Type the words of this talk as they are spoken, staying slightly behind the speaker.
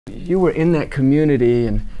you were in that community,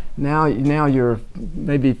 and now you're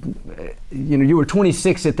maybe, you were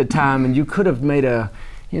 26 at the time, and you could have made a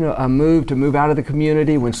move out of the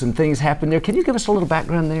community when some things happened there. Can you give us a little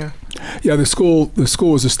background there? Yeah, the school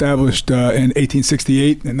was established in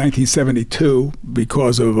 1868 and 1972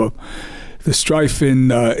 because of the strife in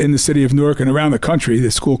the city of Newark and around the country.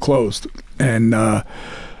 The school closed, and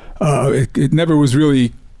it never was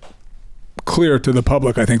really clear to the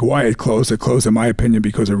public, I think, why it closed. It closed, in my opinion,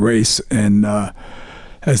 because of race. And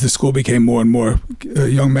as the school became more and more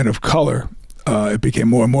young men of color, it became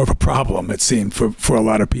more and more of a problem, it seemed, for a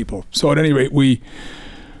lot of people. So at any rate, we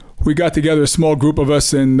got together, a small group of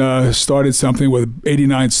us, and started something with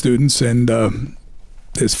 89 students, and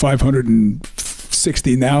there's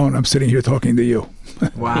 560 now, and I'm sitting here talking to you.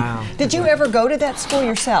 Wow. Did you ever go to that school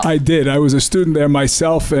yourself? I did. I was a student there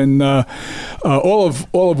myself, and all of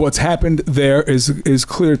what's happened there is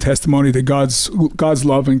clear testimony to God's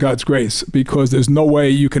love and God's grace, because there's no way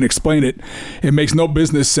you can explain it. It makes no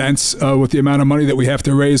business sense with the amount of money that we have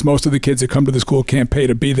to raise. Most of the kids that come to the school can't pay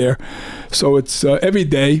to be there. So it's every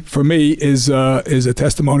day for me is a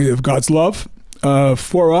testimony of God's love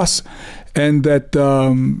for us, and that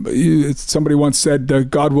somebody once said,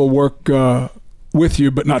 God will work with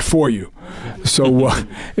you, but not for you. So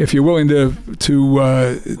if you're willing to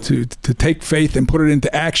take faith and put it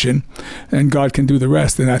into action, and God can do the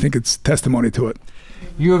rest, and I think it's testimony to it.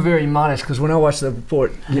 You were very modest, because when I watched the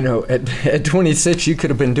report, at 26, you could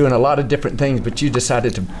have been doing a lot of different things, but you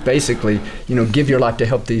decided to basically, give your life to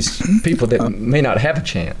help these people that may not have a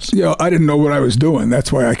chance. I didn't know what I was doing.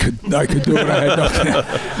 That's why I could do it.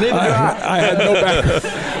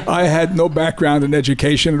 I had no background in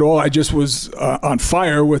education at all. I just was on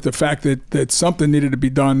fire with the fact that something needed to be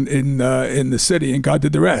done in the city, and God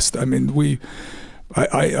did the rest. I mean,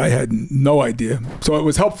 I had no idea. So it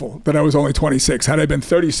was helpful that I was only 26. Had I been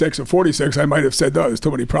 36 or 46, I might have said, there's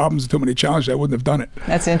too many problems, too many challenges. I wouldn't have done it.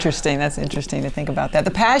 That's interesting. That's interesting to think about that.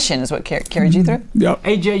 The passion is what carried you through? Yep.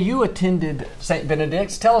 AJ, you attended St.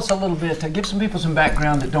 Benedict's. Tell us a little bit, give some people some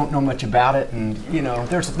background that don't know much about it. And,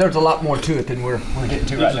 there's a lot more to it than we're getting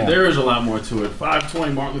to right now. There is a lot more to it.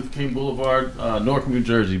 520 Martin Luther King Boulevard, Newark, New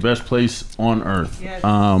Jersey. Best place on earth. Yes.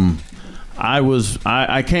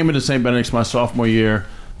 I came into St. Benedict's my sophomore year.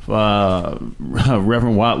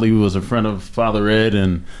 Reverend Watley was a friend of Father Ed,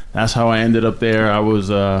 and that's how I ended up there. I was,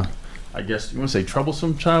 I guess you want to say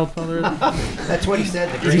troublesome child, Father Ed? That's what he said.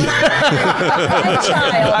 I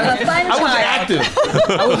was active.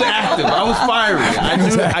 I was fiery.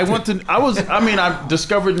 I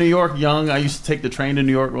discovered New York young. I used to take the train to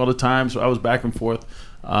New York all the time, so I was back and forth.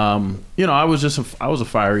 I was a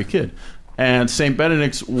fiery kid. And St.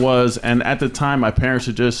 Benedict's was, and at the time my parents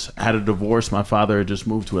had just had a divorce. My father had just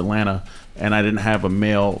moved to Atlanta, and I didn't have a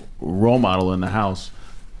male role model in the house.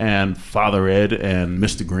 And Father Ed and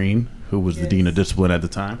Mr. Green, who was the Dean of Discipline at the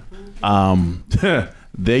time,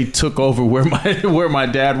 they took over where my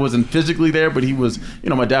dad wasn't physically there, but he was,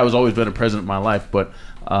 my dad was always been a present in my life, but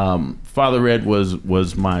Father Ed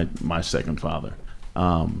was my second father.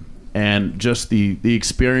 And just the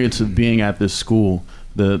experience of being at this school,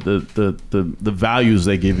 the values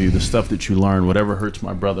they give you, the stuff that you learn, whatever hurts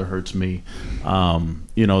my brother hurts me.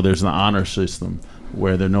 There's an honor system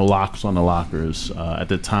where there are no locks on the lockers. At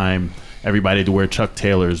the time, everybody had to wear Chuck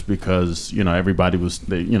Taylors because everybody was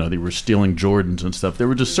they were stealing Jordans and stuff. There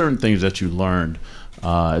were just certain things that you learned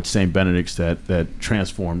at St. Benedict's that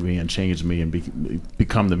transformed me and changed me and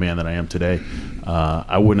become the man that I am today.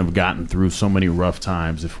 I wouldn't have gotten through so many rough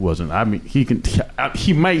times if it wasn't. I mean,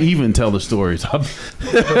 he might even tell the stories.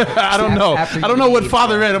 I don't know. I don't know what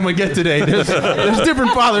Father Ed I'm gonna get today. There's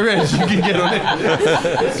different Father Eds you can get on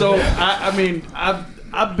it. So I've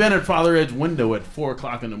been at Father Ed's window at 4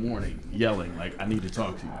 o'clock in the morning, yelling like, "I need to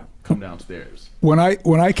talk to you. Come downstairs." When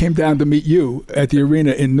I came down to meet you at the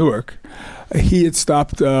arena in Newark, he had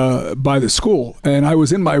stopped by the school, and I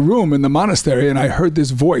was in my room in the monastery, and I heard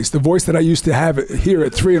this voice, the voice that I used to have here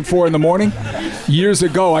at 3 and 4 in the morning. Years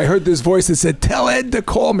ago, I heard this voice that said, "Tell Ed to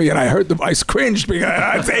call me," and I heard the voice, cringed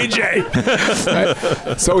because it's AJ.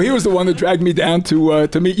 Right? So he was the one that dragged me down to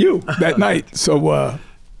meet you that night. So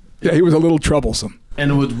he was a little troublesome. And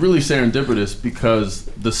it was really serendipitous because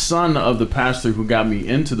the son of the pastor who got me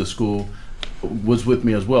into the school was with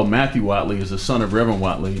me as well. Matthew Watley is the son of Reverend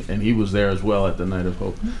Watley, and he was there as well at the Night of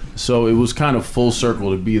Hope. So it was kind of full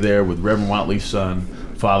circle to be there with Reverend Watley's son,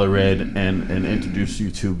 Father Ed, and introduce you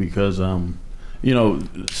to, because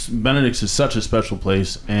Benedict's is such a special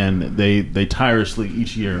place, and they tirelessly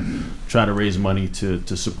each year try to raise money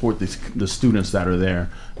to support the students that are there.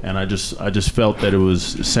 And I just felt that it was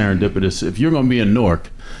serendipitous. If you're going to be in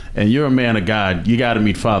Newark and you're a man of God, you got to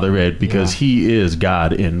meet Father Ed because he is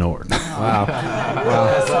God in Newark. Wow.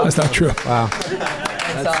 Wow. That's not true. Wow.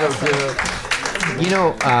 That's so good. You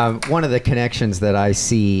know, one of the connections that I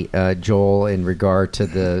see, Joel, in regard to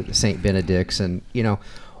the St. Benedicts, and, you know,